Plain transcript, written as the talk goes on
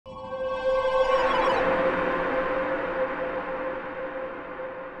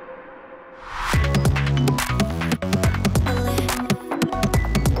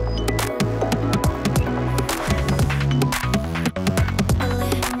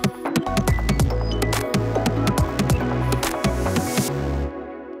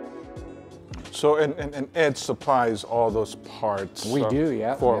So, and Edge supplies all those parts. We do,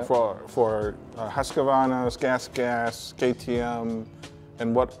 yeah. For Husqvarna's, Gas, KTM,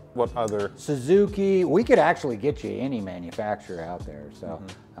 and what other? Suzuki. We could actually get you any manufacturer out there. So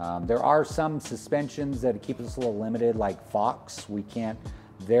there are some suspensions that keep us a little limited, like Fox. We can't.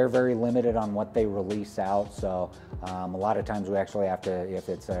 They're very limited on what they release out. So a lot of times we actually have to, if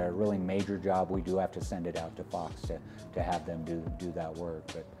it's a really major job, we do have to send it out to Fox to have them do that work.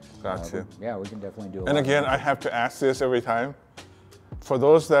 But Gotcha. yeah, we can definitely do it. And again, I have to ask this every time. For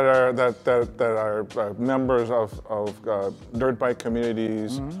those that are members of dirt bike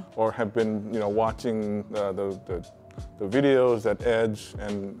communities or have been watching the videos that Edge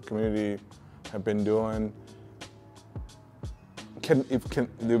and community have been doing,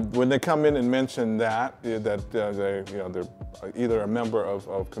 when they come in and mention that they're either a member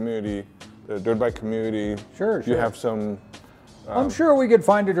of community, the dirt bike community, sure. You have some. I'm sure we could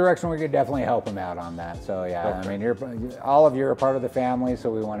find a direction. We could definitely help them out on that. So yeah, okay. I mean, all of you are a part of the family, so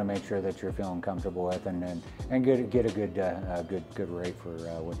we want to make sure that you're feeling comfortable with and get a good rate for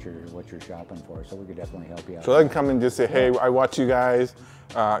what you're shopping for. So we could definitely help you out. So they can come and just say, hey, I watch you guys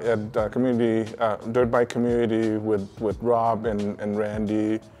at community dirt bike community with Rob and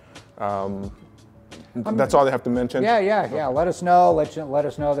Randy. That's all they have to mention. Yeah. Let us know. Let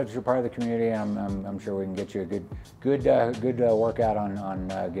us know that you're part of the community. I'm sure we can get you a good workout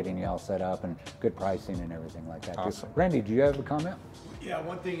on getting you all set up and good pricing and everything like that. Awesome. Randy, do you have a comment? Yeah,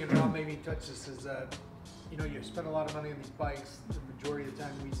 one thing, and Rob made me touch this, is you spend a lot of money on these bikes. The majority of the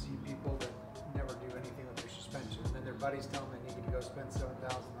time, we see people that never do anything with their suspension, and then their buddies tell them they need to go spend $7,000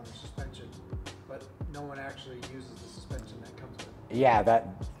 on their suspension, but no one actually uses the suspension that comes with it. Yeah, that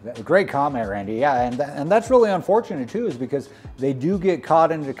great comment, Randy. Yeah, and that's really unfortunate too, is because they do get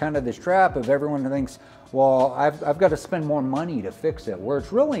caught into kind of this trap of everyone thinks, well, I've got to spend more money to fix it, where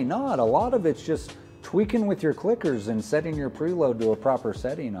it's really not. A lot of it's just tweaking with your clickers and setting your preload to a proper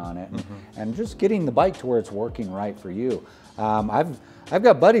setting on it, and just getting the bike to where it's working right for you. I've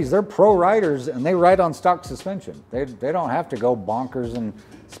got buddies, they're pro riders, and they ride on stock suspension. They don't have to go bonkers and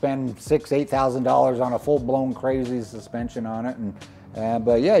spend $6,000-8,000 on a full-blown crazy suspension on it.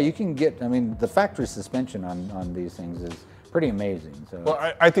 But yeah, you can get, I mean, the factory suspension on these things is pretty amazing. So.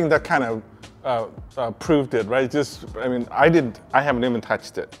 Well, I think that kind of proved it, right? I haven't even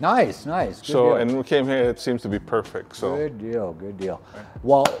touched it. Nice. Good deal. And we came here, it seems to be perfect. So good deal. Right.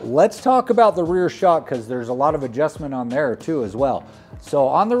 Well, let's talk about the rear shock, because there's a lot of adjustment on there too as well. So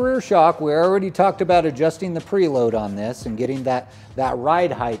on the rear shock, we already talked about adjusting the preload on this and getting that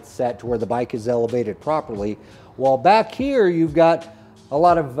ride height set to where the bike is elevated properly. While back here, you've got a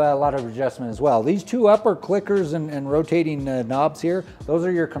lot of adjustment as well. These two upper clickers and rotating knobs here, those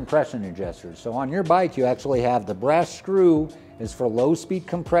are your compression adjusters. So on your bike, you actually have the brass screw is for low speed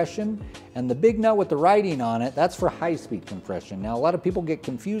compression, and the big nut with the writing on it, that's for high speed compression. Now, a lot of people get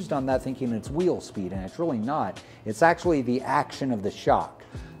confused on that thinking it's wheel speed, and it's really not. It's actually the action of the shock.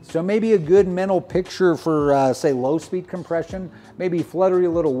 So maybe a good mental picture for say low speed compression, maybe fluttery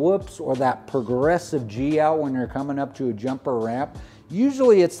little whoops or that progressive G out when you're coming up to a jump or ramp.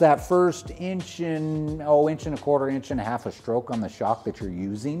 Usually it's that first inch and a quarter, inch and a half of stroke on the shock that you're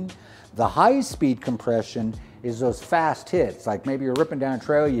using. The high speed compression is those fast hits, like maybe you're ripping down a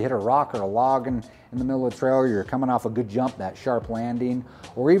trail, you hit a rock or a log in the middle of the trail, or you're coming off a good jump, that sharp landing,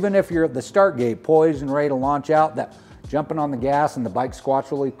 or even if you're at the start gate, poised and ready to launch out, that jumping on the gas and the bike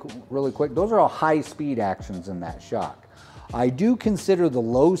squats really quick. Those are all high speed actions in that shock. I do consider the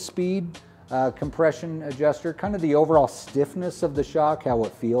low speed compression adjuster kind of the overall stiffness of the shock, how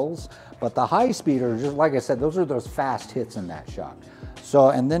it feels, but the high speed are just, like I said, those are those fast hits in that shock. So,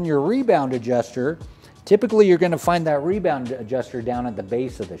 and then your rebound adjuster, typically you're going to find that rebound adjuster down at the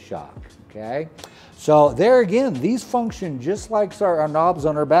base of the shock, okay? So there again, these function just like our knobs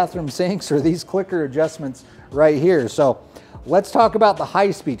on our bathroom sinks or these clicker adjustments right here. So let's talk about the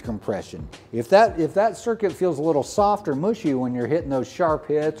high-speed compression. If that circuit feels a little soft or mushy when you're hitting those sharp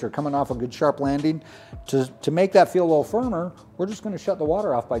hits or coming off a good sharp landing, to make that feel a little firmer, we're just going to shut the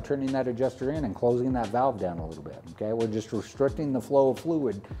water off by turning that adjuster in and closing that valve down a little bit, okay? We're just restricting the flow of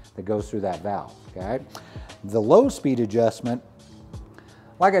fluid that goes through that valve, okay? The low-speed adjustment,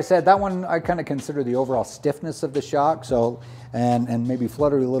 like I said, that one I kind of consider the overall stiffness of the shock, so and maybe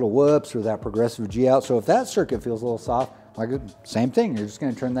fluttery little whoops or that progressive G out. So if that circuit feels a little soft, same thing, you're just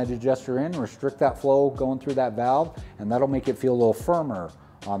going to turn that adjuster in, restrict that flow going through that valve, and that'll make it feel a little firmer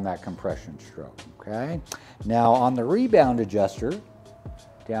on that compression stroke, okay? Now on the rebound adjuster,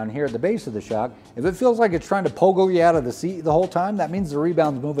 down here at the base of the shock. If it feels like it's trying to pogo you out of the seat the whole time, that means the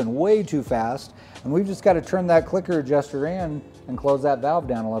rebound's moving way too fast, and we've just got to turn that clicker adjuster in and close that valve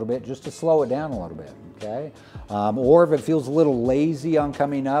down a little bit just to slow it down a little bit, okay? Or if it feels a little lazy on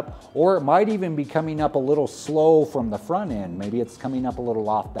coming up, or it might even be coming up a little slow from the front end. Maybe it's coming up a little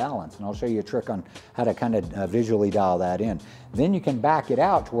off balance, and I'll show you a trick on how to kind of visually dial that in. Then you can back it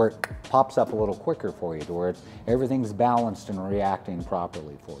out to where it pops up a little quicker for you, to where everything's balanced and reacting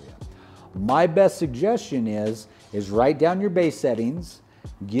properly for you. My best suggestion is write down your base settings,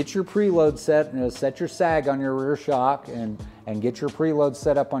 get your preload set, set your sag on your rear shock, and get your preload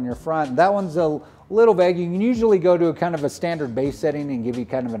set up on your front. That one's a little vague. You can usually go to a kind of a standard base setting and give you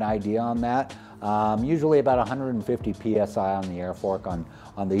kind of an idea on that. Usually about 150 PSI on the air fork on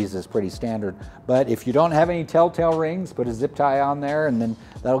these is pretty standard. But if you don't have any telltale rings, put a zip tie on there, and then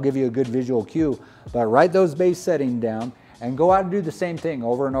that'll give you a good visual cue. But write those base settings down and go out and do the same thing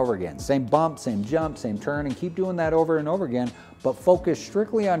over and over again. Same bump, same jump, same turn, and keep doing that over and over again, but focus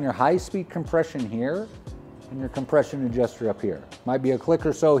strictly on your high-speed compression here and your compression adjuster up here. Might be a click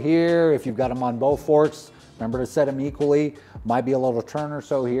or so here if you've got them on both forks. Remember to set them equally. Might be a little turn or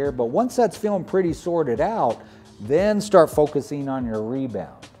so here, but once that's feeling pretty sorted out, then start focusing on your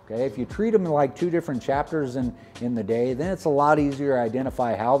rebound. Okay? If you treat them like two different chapters in the day, then it's a lot easier to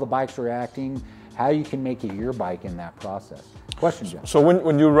identify how the bike's reacting, how you can make it your bike in that process. Question, John. So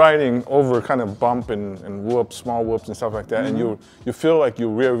when you're riding over kind of bump and whoops, small whoops and stuff like that, and you feel like your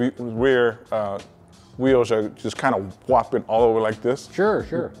rear wheels are just kind of whopping all over like this?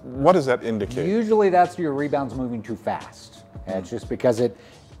 Sure. What does that indicate? Usually that's your rebound's moving too fast. And it's just because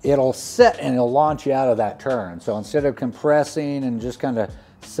it'll set and it'll launch you out of that turn. So instead of compressing and just kind of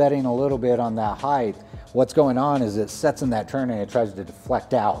setting a little bit on that height, what's going on is it sets in that turn and it tries to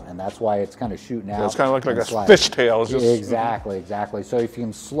deflect out, and that's why it's kind of shooting out. Yeah, it's kind of like a fishtail. Exactly. So if you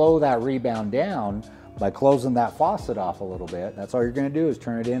can slow that rebound down by closing that faucet off a little bit, that's all you're going to do is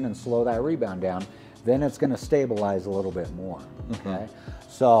turn it in and slow that rebound down. Then it's going to stabilize a little bit more. Okay.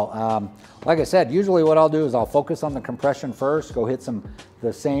 So, like I said, usually what I'll do is I'll focus on the compression first, go hit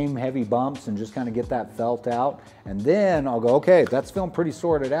the same heavy bumps and just kind of get that felt out. And then I'll go, okay, that's feeling pretty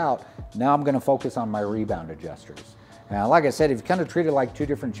sorted out. Now I'm going to focus on my rebound adjusters. Now, like I said, if you kind of treat it like two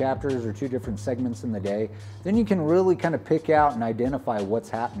different chapters or two different segments in the day, then you can really kind of pick out and identify what's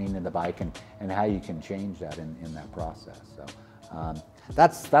happening in the bike and how you can change that in that process. So,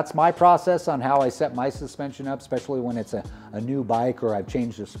 that's my process on how I set my suspension up, especially when it's a new bike or I've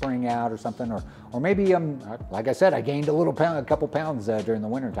changed the spring out or something, or maybe like I said, I gained a couple pounds during the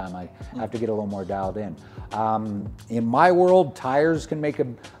winter time. I have to get a little more dialed in. In my world, tires can make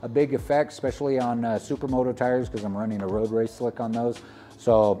a big effect, especially on supermoto tires, because I'm running a road race slick on those.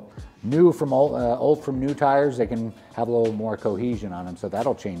 So new from old from new tires, they can have a little more cohesion on them, so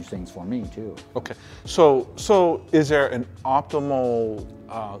that'll change things for me too. Okay, so is there an optimal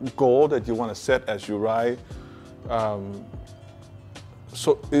goal that you want to set as you ride?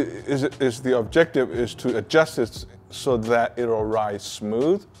 So is the objective is to adjust it so that it'll ride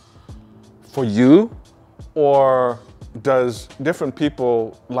smooth for you, or does different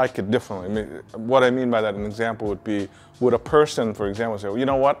people like it differently? I mean, what I mean by that, an example would be, would a person, for example, say, well, you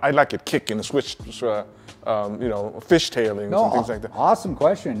know what, I like it kicking and switch, fishtailing and things like that? Awesome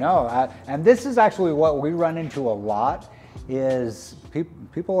question. No, and this is actually what we run into a lot, is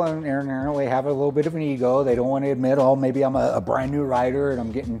people inherently have a little bit of an ego. They don't want to admit, oh, maybe I'm a brand new rider and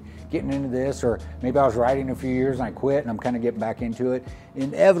I'm getting into this, or maybe I was riding a few years and I quit and I'm kind of getting back into it.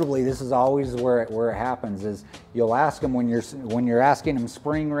 Inevitably, this is always where it happens, is you'll ask them when you're asking them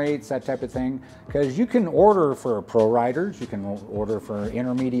spring rates, that type of thing, because you can order for pro riders, you can order for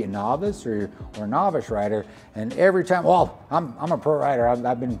intermediate novice or novice rider, and every time, well, I'm a pro rider,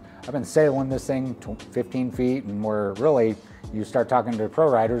 I've been sailing this thing 15 feet, and where really you start talking to pro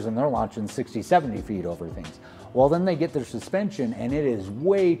riders and they're launching 60, 70 feet over things. Well, then they get their suspension and it is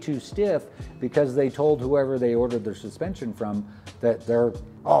way too stiff because they told whoever they ordered their suspension from that they're,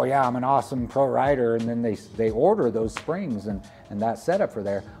 oh yeah, I'm an awesome pro rider, and then they order those springs and that setup for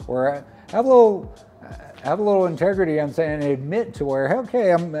there. Where have a little integrity, I'm saying, and admit to where,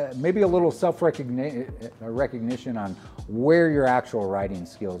 okay, I'm maybe a little self-recognition on where your actual riding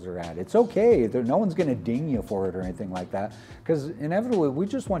skills are at. It's okay. No one's going to ding you for it or anything like that, because inevitably we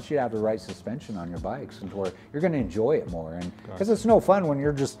just want you to have the right suspension on your bikes and to where you're going to enjoy it more. And because it's no fun when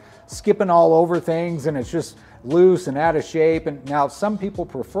you're just skipping all over things and it's just loose and out of shape. And now some people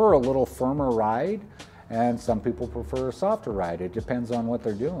prefer a little firmer ride, and some people prefer a softer ride. It depends on what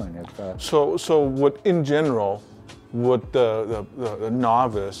they're doing. So would, in general, would the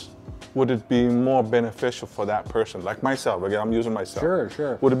novice would it be more beneficial for that person? Like myself, again, I'm using myself. Sure,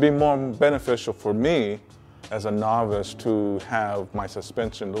 sure. Would it be more beneficial for me as a novice to have my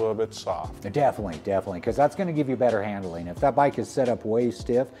suspension a little bit soft? Definitely, definitely, because that's going to give you better handling. If that bike is set up way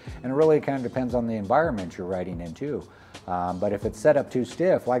stiff, and it really kind of depends on the environment you're riding in too. But if it's set up too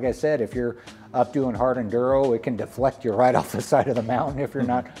stiff, like I said, if you're up doing hard enduro, it can deflect you right off the side of the mountain if you're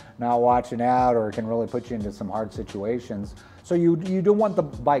not watching out, or it can really put you into some hard situations. So you do want the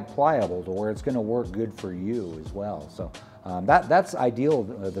bike pliable to where it's going to work good for you as well. So that's ideal.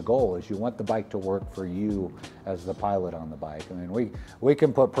 The goal is you want the bike to work for you as the pilot on the bike. I mean, we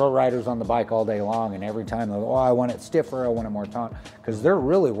can put pro riders on the bike all day long, and every time they're, oh, I want it stiffer, I want it more taut, because they're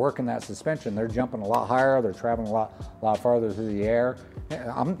really working that suspension. They're jumping a lot higher, they're traveling a lot farther through the air.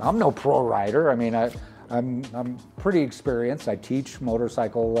 I'm no pro rider. I mean, I'm pretty experienced. I teach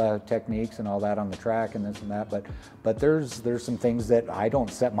motorcycle techniques and all that on the track and this and that, but there's some things that I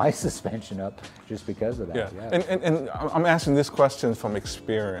don't set my suspension up just because of that. Yeah. And I'm asking this question from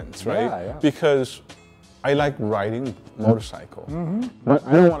experience, right? Yeah. Because I like riding motorcycle, but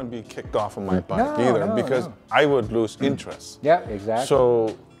I don't want to be kicked off of my bike because I would lose interest. Yeah, exactly.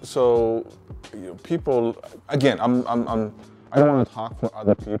 So people, again, I don't want to talk for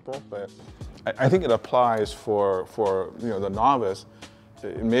other people, but I think it applies for the novice.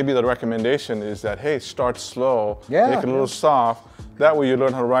 Maybe the recommendation is that, hey, start slow, make it a little soft. That way you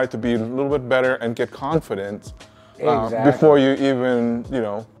learn how to ride to be a little bit better and get confidence before you even,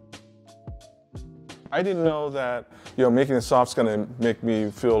 I didn't know that, making it soft is going to make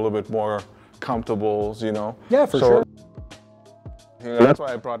me feel a little bit more comfortable, Yeah, for sure. That's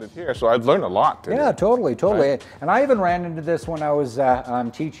why I brought it here. So I've learned a lot today. Yeah, totally. Right? And I even ran into this when I was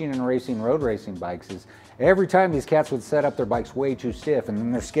teaching and racing road racing bikes. Is every time these cats would set up their bikes way too stiff, and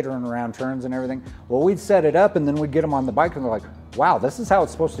then they're skittering around turns and everything. Well, we'd set it up, and then we'd get them on the bike, and they're like, wow, this is how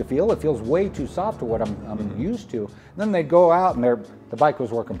it's supposed to feel. It feels way too soft to what I'm used to. And then they'd go out, and the bike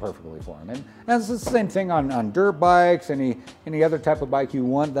was working perfectly for them. And it's the same thing on dirt bikes, any other type of bike. You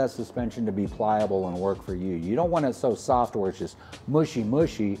want that suspension to be pliable and work for you. You don't want it so soft where it's just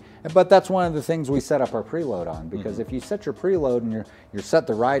mushy. But that's one of the things we set up our preload on, because if you set your preload and you're set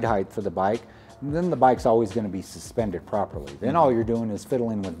the ride height for the bike, then the bike's always going to be suspended properly. Then all you're doing is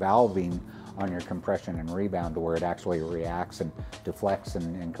fiddling with valving on your compression and rebound to where it actually reacts and deflects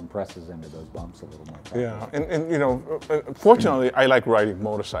and compresses into those bumps a little more properly. Yeah, and fortunately, I like riding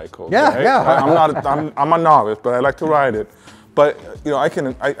motorcycles. Yeah, right? yeah. I'm a novice, but I like to ride it. But I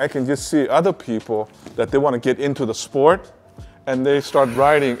can just see other people that they want to get into the sport, and they start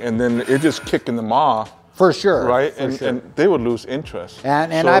riding, and then it just kicking them off. For sure. Right? For sure. And they would lose interest.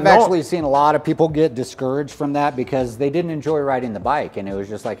 And so I've actually seen a lot of people get discouraged from that because they didn't enjoy riding the bike. And it was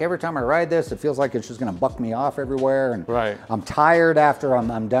just like, every time I ride this, it feels like it's just going to buck me off everywhere. And I'm tired after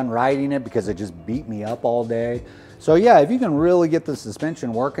I'm done riding it because it just beat me up all day. So yeah, if you can really get the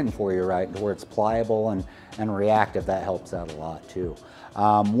suspension working for you right, to where it's pliable and reactive, that helps out a lot too.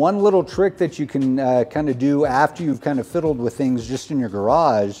 One little trick that you can kind of do after you've kind of fiddled with things just in your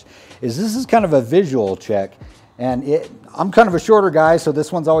garage is this is kind of a visual check. And I'm kind of a shorter guy, so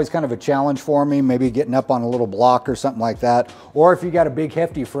this one's always kind of a challenge for me, maybe getting up on a little block or something like that. Or if you got a big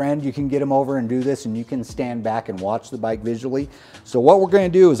hefty friend, you can get him over and do this, and you can stand back and watch the bike visually. So what we're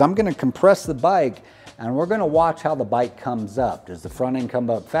going to do is I'm going to compress the bike, and we're going to watch how the bike comes up. Does the front end come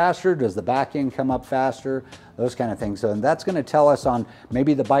up faster? Does the back end come up faster? Those kind of things. So that's going to tell us on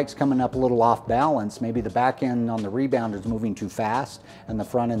maybe the bike's coming up a little off balance. Maybe the back end on the rebound is moving too fast and the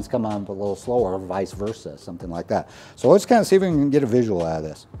front end's coming up a little slower, or vice versa, something like that. So let's kind of see if we can get a visual out of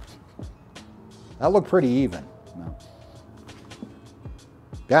this. That looked pretty even.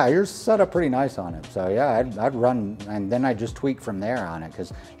 Yeah, yours set up pretty nice on it. So yeah, I'd run, and then I just tweak from there on it,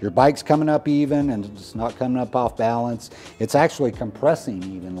 because your bike's coming up even and it's not coming up off balance. It's actually compressing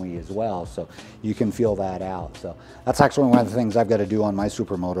evenly as well, so you can feel that out. So that's actually one of the things I've got to do on my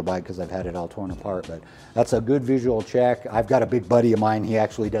supermoto bike, because I've had it all torn apart. But that's a good visual check. I've got a big buddy of mine, he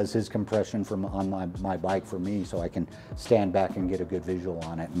actually does his compression on my bike for me, so I can stand back and get a good visual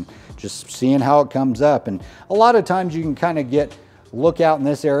on it and just seeing how it comes up. And a lot of times you can kind of look out in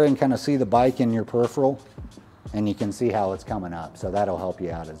this area and kind of see the bike in your peripheral, and you can see how it's coming up. So that'll help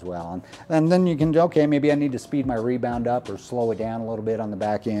you out as well. And then you can, okay, maybe I need to speed my rebound up or slow it down a little bit on the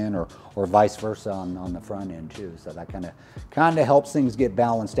back end, or vice versa on the front end too. So that kind of helps things get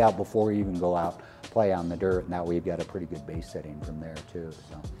balanced out before you even go out, play on the dirt. And that way you've got a pretty good base setting from there too.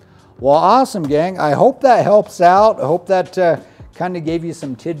 So, well, awesome, gang. I hope that helps out. I hope that kind of gave you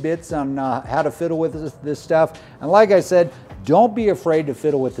some tidbits on how to fiddle with this stuff. And like I said, don't be afraid to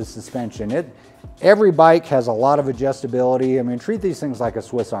fiddle with the suspension. Every bike has a lot of adjustability. I mean, treat these things like a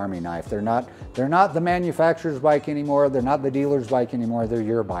Swiss Army knife. They're not the manufacturer's bike anymore. They're not the dealer's bike anymore. They're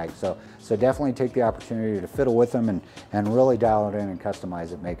your bike. So definitely take the opportunity to fiddle with them and really dial it in and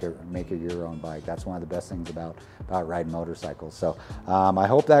customize it, make it your own bike. That's one of the best things about riding motorcycles. So I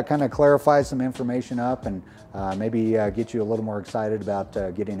hope that kind of clarifies some information up and maybe get you a little more excited about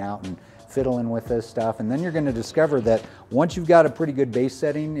getting out and fiddling with this stuff. And then you're going to discover that once you've got a pretty good base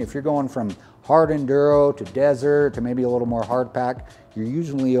setting, if you're going from hard enduro to desert to maybe a little more hard pack, you're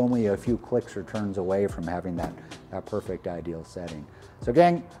usually only a few clicks or turns away from having that perfect ideal setting. So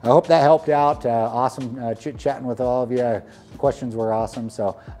gang, I hope that helped out. Awesome chit-chatting with all of you. The questions were awesome.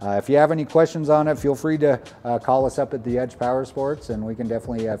 So if you have any questions on it, feel free to call us up at the Edge Power Sports, and we can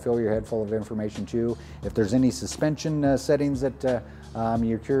definitely fill your head full of information too. If there's any suspension settings that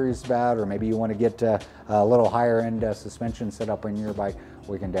you're curious about, or maybe you want to get a little higher end suspension set up on your bike,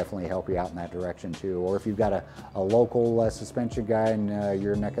 we can definitely help you out in that direction too. Or if you've got a local suspension guy in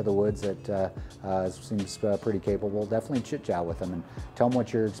your neck of the woods that seems pretty capable, definitely chit chat with them and tell them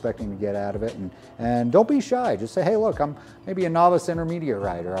what you're expecting to get out of it. And don't be shy. Just say, hey, look, I'm maybe a novice intermediate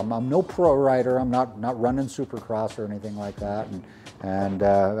rider. I'm no pro rider. I'm not running Supercross or anything like that. And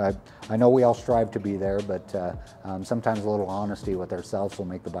I know we all strive to be there, but sometimes a little honesty with ourselves will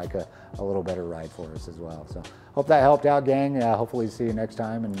make the bike a little better ride for us as well. So hope that helped out, gang. Hopefully see you next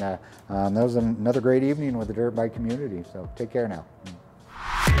time. And that was another great evening with the dirt bike community. So take care now.